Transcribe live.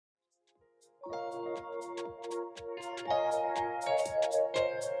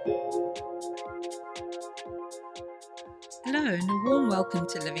Hello and a warm welcome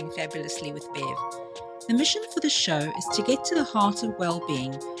to Living Fabulously with Bev. The mission for the show is to get to the heart of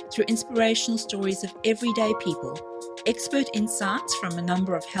well-being through inspirational stories of everyday people, expert insights from a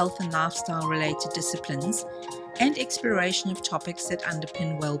number of health and lifestyle-related disciplines, and exploration of topics that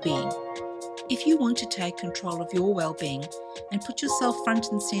underpin well-being. If you want to take control of your well-being and put yourself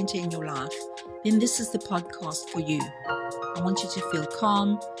front and center in your life, then this is the podcast for you. I want you to feel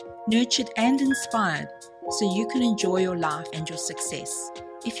calm, nurtured and inspired so you can enjoy your life and your success.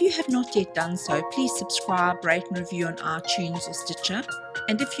 If you have not yet done so, please subscribe, rate and review on iTunes or Stitcher.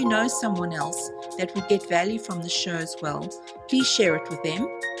 And if you know someone else that would get value from the show as well, please share it with them.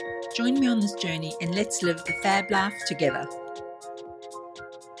 Join me on this journey and let's live the fab life together.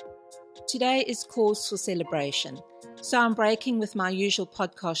 Today is cause for celebration, so I'm breaking with my usual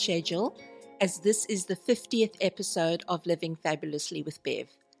podcast schedule as this is the 50th episode of Living Fabulously with Bev.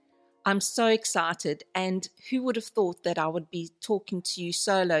 I'm so excited, and who would have thought that I would be talking to you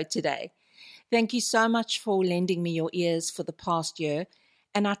solo today? Thank you so much for lending me your ears for the past year,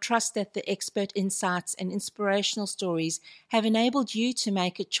 and I trust that the expert insights and inspirational stories have enabled you to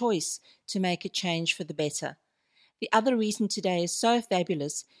make a choice to make a change for the better. The other reason today is so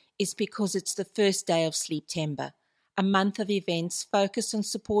fabulous is because it's the first day of Sleeptember, a month of events focused on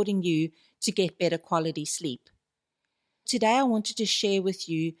supporting you to get better quality sleep. Today I wanted to share with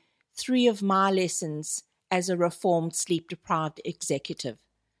you 3 of my lessons as a reformed sleep-deprived executive.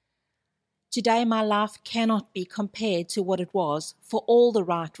 Today, my life cannot be compared to what it was for all the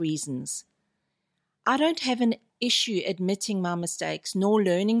right reasons. I don't have an issue admitting my mistakes nor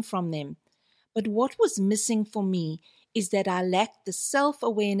learning from them, but what was missing for me is that I lacked the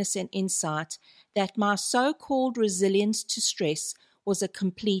self-awareness and insight that my so-called resilience to stress was a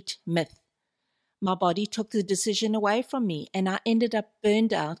complete myth. My body took the decision away from me, and I ended up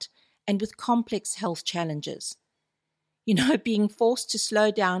burned out and with complex health challenges. You know, being forced to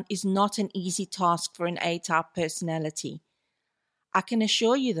slow down is not an easy task for an A-type personality. I can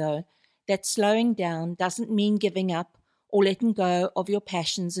assure you, though, that slowing down doesn't mean giving up or letting go of your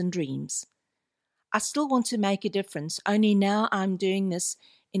passions and dreams. I still want to make a difference, only now I'm doing this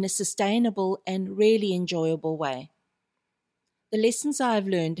in a sustainable and really enjoyable way. The lessons I have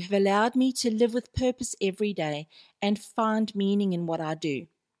learned have allowed me to live with purpose every day and find meaning in what I do.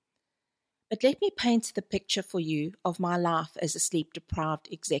 But let me paint the picture for you of my life as a sleep-deprived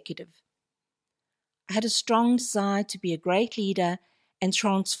executive. I had a strong desire to be a great leader and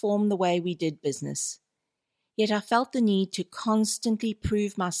transform the way we did business. Yet I felt the need to constantly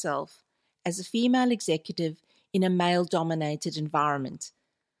prove myself as a female executive in a male-dominated environment.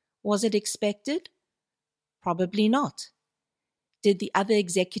 Was it expected? Probably not. Did the other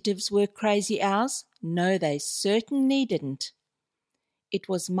executives work crazy hours? No, they certainly didn't. It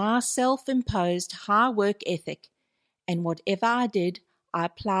was my self-imposed high work ethic, and whatever I did, I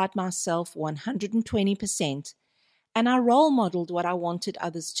applied myself 120%, and I role modeled what I wanted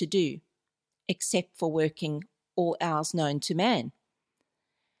others to do, except for working all hours known to man.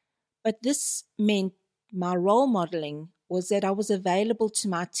 But this meant my role modeling was that I was available to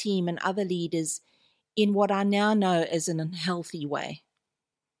my team and other leaders in what I now know as an unhealthy way.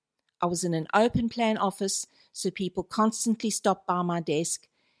 I was in an open plan office, so people constantly stopped by my desk.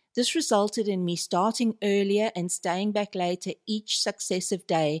 This resulted in me starting earlier and staying back later each successive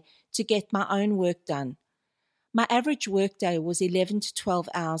day to get my own work done. My average workday was 11 to 12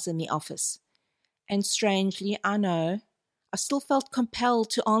 hours in the office. And strangely, I know, I still felt compelled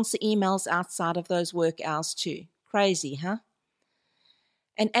to answer emails outside of those work hours too. Crazy, huh?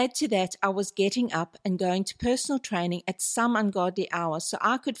 And add to that, I was getting up and going to personal training at some ungodly hours so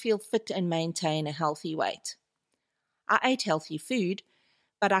I could feel fit and maintain a healthy weight. I ate healthy food,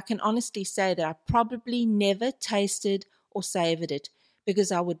 but I can honestly say that I probably never tasted or savored it because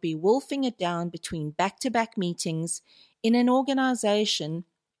I would be wolfing it down between back-to-back meetings in an organization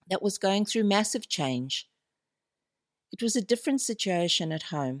that was going through massive change. It was a different situation at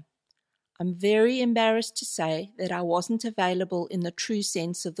home. I'm very embarrassed to say that I wasn't available in the true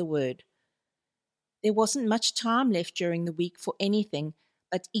sense of the word. There wasn't much time left during the week for anything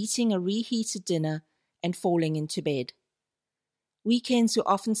but eating a reheated dinner and falling into bed. Weekends were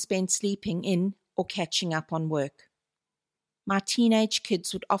often spent sleeping in or catching up on work. My teenage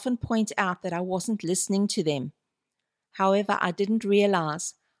kids would often point out that I wasn't listening to them. However, I didn't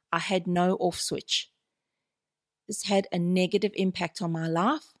realize I had no off switch. This had a negative impact on my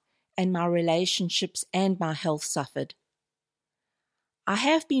life, and my relationships and my health suffered. I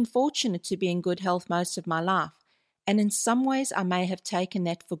have been fortunate to be in good health most of my life, and in some ways I may have taken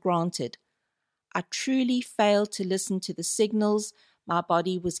that for granted. I truly failed to listen to the signals my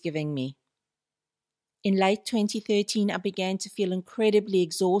body was giving me. In late 2013, I began to feel incredibly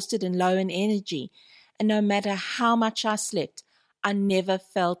exhausted and low in energy, and no matter how much I slept, I never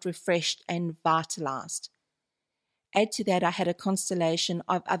felt refreshed and vitalized. Add to that, I had a constellation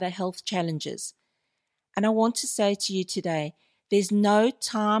of other health challenges. And I want to say to you today, there's no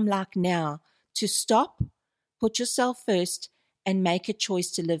time like now to stop, put yourself first, and make a choice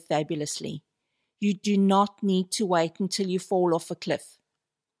to live fabulously. You do not need to wait until you fall off a cliff.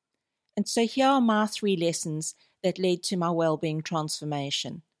 And so here are my 3 lessons that led to my well-being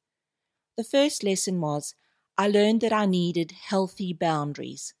transformation. The first lesson was, I learned that I needed healthy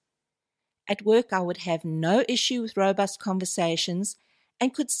boundaries. At work, I would have no issue with robust conversations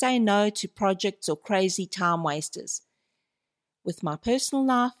and could say no to projects or crazy time wasters. With my personal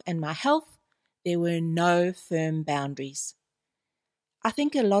life and my health, there were no firm boundaries. I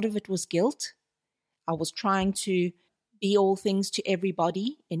think a lot of it was guilt. I was trying to be all things to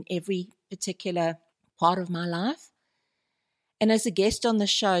everybody in every particular part of my life. And as a guest on the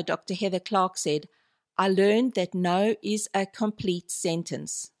show, Dr. Heather Clark said, I learned that no is a complete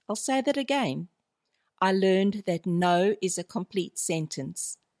sentence. I'll say that again. I learned that no is a complete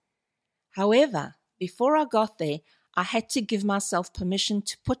sentence. However, before I got there, I had to give myself permission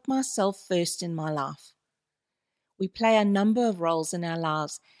to put myself first in my life. We play a number of roles in our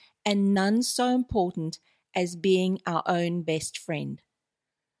lives, and none so important as being our own best friend.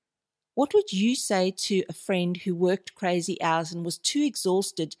 What would you say to a friend who worked crazy hours and was too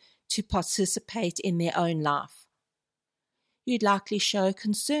exhausted to participate in their own life? You'd likely show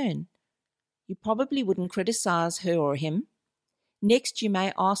concern. You probably wouldn't criticize her or him. Next, you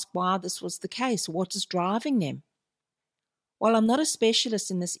may ask why this was the case. What is driving them? While I'm not a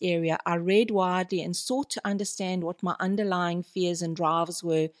specialist in this area, I read widely and sought to understand what my underlying fears and drivers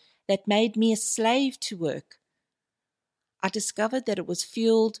were that made me a slave to work. I discovered that it was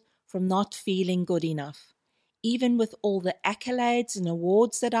fueled from not feeling good enough. Even with all the accolades and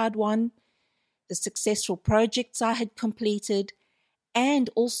awards that I'd won, the successful projects I had completed, and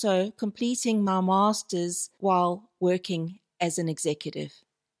also completing my master's while working as an executive.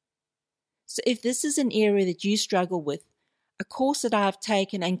 So if this is an area that you struggle with, a course that I've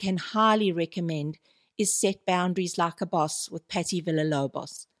taken and can highly recommend is Set Boundaries Like a Boss with Patty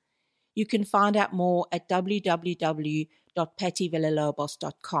Villalobos. You can find out more at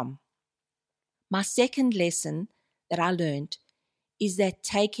www.pattyvillalobos.com. My second lesson that I learned is that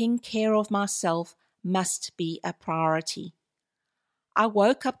taking care of myself must be a priority. I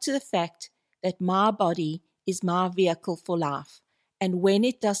woke up to the fact that my body is my vehicle for life, and when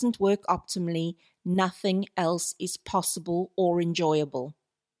it doesn't work optimally, nothing else is possible or enjoyable.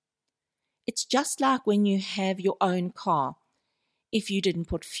 It's just like when you have your own car. If you didn't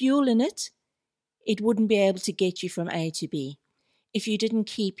put fuel in it, it wouldn't be able to get you from A to B. If you didn't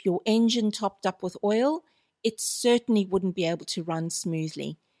keep your engine topped up with oil, it certainly wouldn't be able to run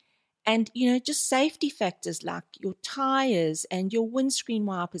smoothly. And, just safety factors like your tires and your windscreen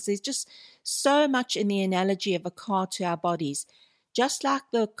wipers. There's just so much in the analogy of a car to our bodies. Just like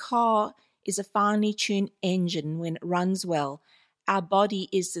the car is a finely tuned engine when it runs well, our body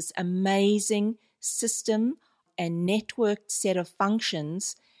is this amazing system and networked set of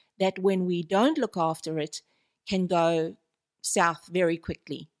functions that when we don't look after it can go south very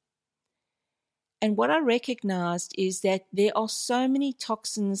quickly. And what I recognized is that there are so many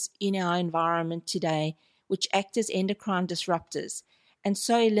toxins in our environment today which act as endocrine disruptors. And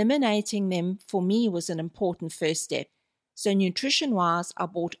so eliminating them for me was an important first step. So nutrition-wise, I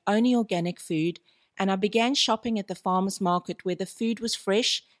bought only organic food and I began shopping at the farmer's market where the food was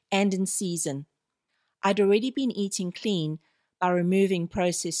fresh and in season. I'd already been eating clean by removing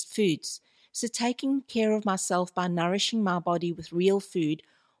processed foods. So taking care of myself by nourishing my body with real food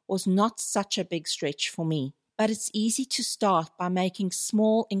was not such a big stretch for me. But it's easy to start by making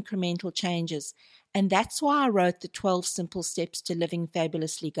small incremental changes, and that's why I wrote the 12 Simple Steps to Living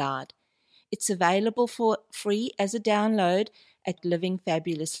Fabulously guide. It's available for free as a download at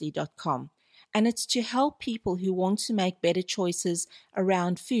livingfabulously.com, and it's to help people who want to make better choices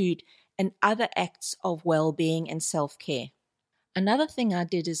around food and other acts of well-being and self-care. Another thing I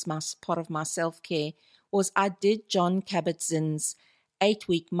did as part of my self-care was I did Jon Kabat-Zinn's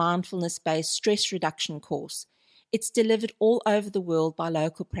 8-week mindfulness-based stress reduction course. It's delivered all over the world by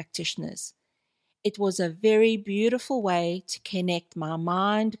local practitioners. It was a very beautiful way to connect my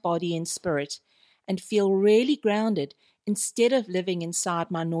mind, body, and spirit and feel really grounded instead of living inside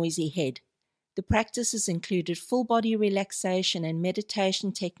my noisy head. The practices included full body relaxation and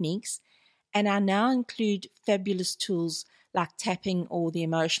meditation techniques, and I now include fabulous tools like tapping or the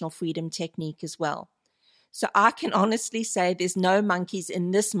emotional freedom technique as well. So I can honestly say there's no monkeys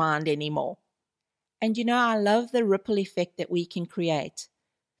in this mind anymore. And I love the ripple effect that we can create.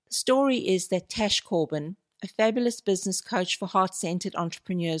 The story is that Tash Corbin, a fabulous business coach for heart-centered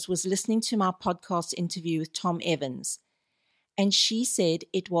entrepreneurs, was listening to my podcast interview with Tom Evans. And she said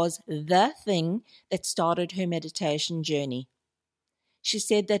it was the thing that started her meditation journey. She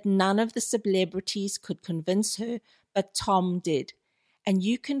said that none of the celebrities could convince her, but Tom did. And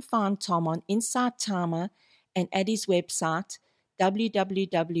you can find Tom on Inside Timer and at his website,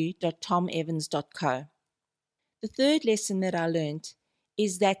 www.tomevans.co. The third lesson that I learned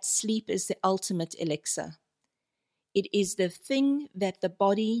is that sleep is the ultimate elixir. It is the thing that the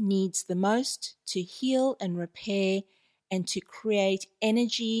body needs the most to heal and repair and to create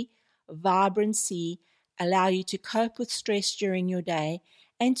energy, vibrancy, allow you to cope with stress during your day,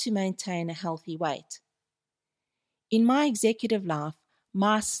 and to maintain a healthy weight. In my executive life,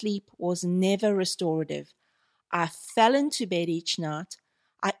 my sleep was never restorative. I fell into bed each night.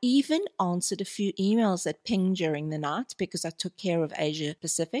 I even answered a few emails that pinged during the night because I took care of Asia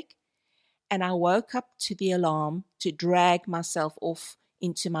Pacific. And I woke up to the alarm to drag myself off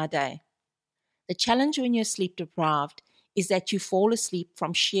into my day. The challenge when you're sleep deprived is that you fall asleep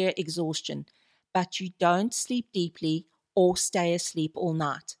from sheer exhaustion, but you don't sleep deeply or stay asleep all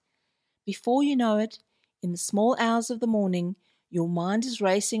night. Before you know it, in the small hours of the morning, your mind is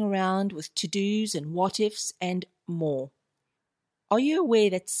racing around with to-dos and what-ifs and more. Are you aware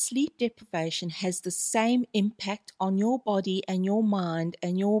that sleep deprivation has the same impact on your body and your mind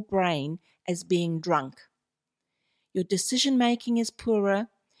and your brain as being drunk? Your decision-making is poorer,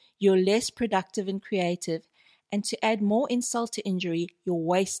 you're less productive and creative, and to add more insult to injury, your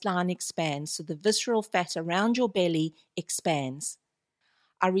waistline expands, so the visceral fat around your belly expands.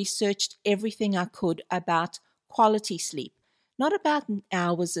 I researched everything I could about quality sleep, not about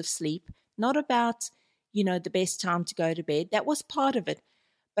hours of sleep, not about, the best time to go to bed. That was part of it.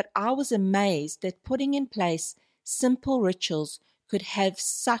 But I was amazed that putting in place simple rituals could have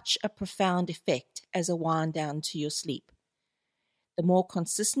such a profound effect as a wind down to your sleep. The more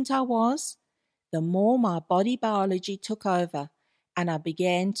consistent I was, the more my body biology took over, and I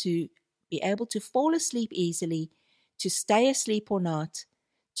began to be able to fall asleep easily, to stay asleep all night,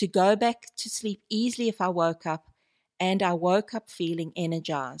 to go back to sleep easily if I woke up, and I woke up feeling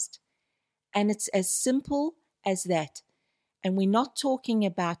energized. And it's as simple as that. And we're not talking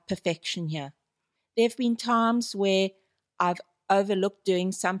about perfection here. There have been times where I've overlooked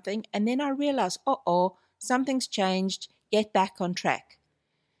doing something, and then I realize, something's changed, get back on track.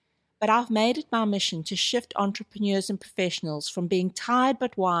 But I've made it my mission to shift entrepreneurs and professionals from being tired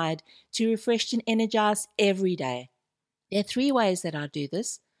but wired to refreshed and energized every day. There are 3 ways that I do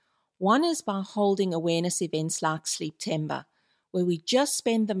this. One is by holding awareness events like Sleeptember, where we just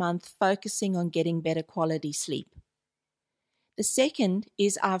spend the month focusing on getting better quality sleep. The second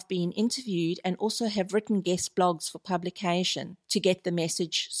is I've been interviewed and also have written guest blogs for publication to get the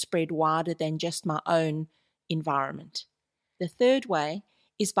message spread wider than just my own environment. The third way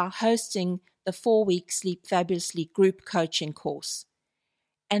is by hosting the 4-week Sleep Fabulously group coaching course.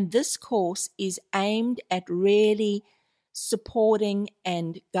 And this course is aimed at really supporting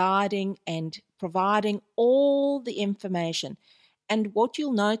and guiding and providing all the information. And what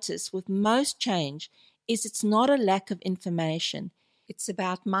you'll notice with most change is it's not a lack of information. It's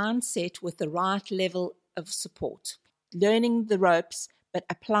about mindset with the right level of support, learning the ropes, but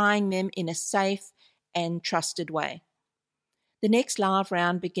applying them in a safe and trusted way. The next live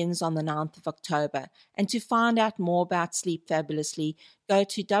round begins on the 9th of October, and to find out more about Sleep Fabulously, go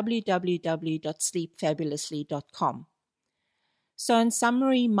to www.sleepfabulously.com. So in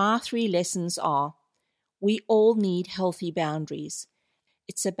summary, my 3 lessons are: we all need healthy boundaries.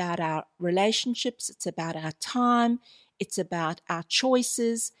 It's about our relationships, it's about our time, it's about our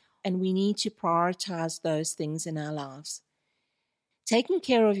choices, and we need to prioritize those things in our lives. Taking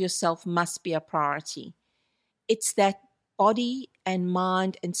care of yourself must be a priority. It's that body and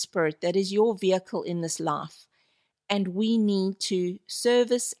mind and spirit that is your vehicle in this life. And we need to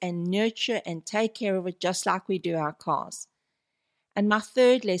service and nurture and take care of it just like we do our cars. And my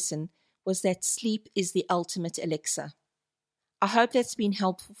 3rd lesson was that sleep is the ultimate elixir. I hope that's been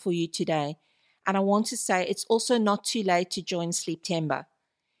helpful for you today. And I want to say it's also not too late to join Sleeptember.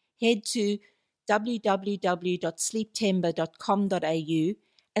 Head to www.sleeptember.com.au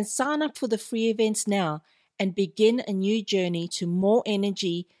and sign up for the free events now and begin a new journey to more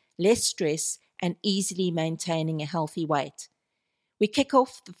energy, less stress, and easily maintaining a healthy weight. We kick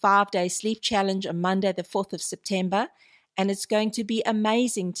off the 5-day sleep challenge on Monday, the 4th of September, and it's going to be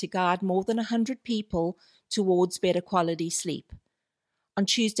amazing to guide more than 100 people towards better quality sleep. On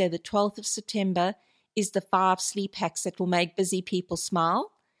Tuesday, the 12th of September, is the 5 sleep hacks that will make busy people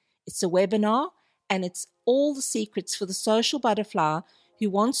smile. It's a webinar, and it's all the secrets for the social butterfly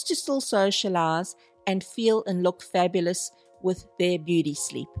who wants to still socialize and feel and look fabulous with their beauty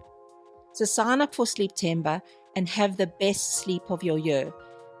sleep. So sign up for Sleeptember and have the best sleep of your year.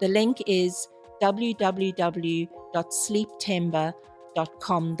 The link is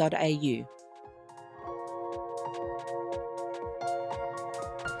www.sleeptember.com.au.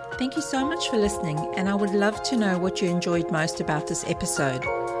 Thank you so much for listening, and I would love to know what you enjoyed most about this episode.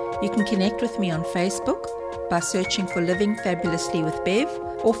 You can connect with me on Facebook by searching for Living Fabulously with Bev,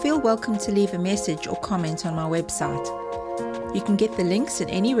 or feel welcome to leave a message or comment on my website. You can get the links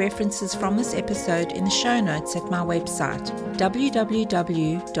and any references from this episode in the show notes at my website,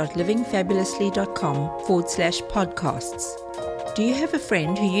 www.livingfabulously.com/podcasts. Do you have a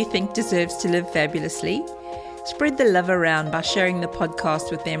friend who you think deserves to live fabulously? Spread the love around by sharing the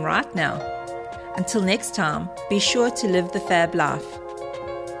podcast with them right now. Until next time, be sure to live the fab life.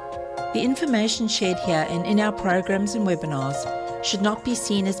 The information shared here and in our programs and webinars should not be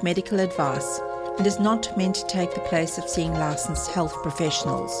seen as medical advice and is not meant to take the place of seeing licensed health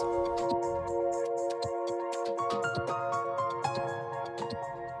professionals.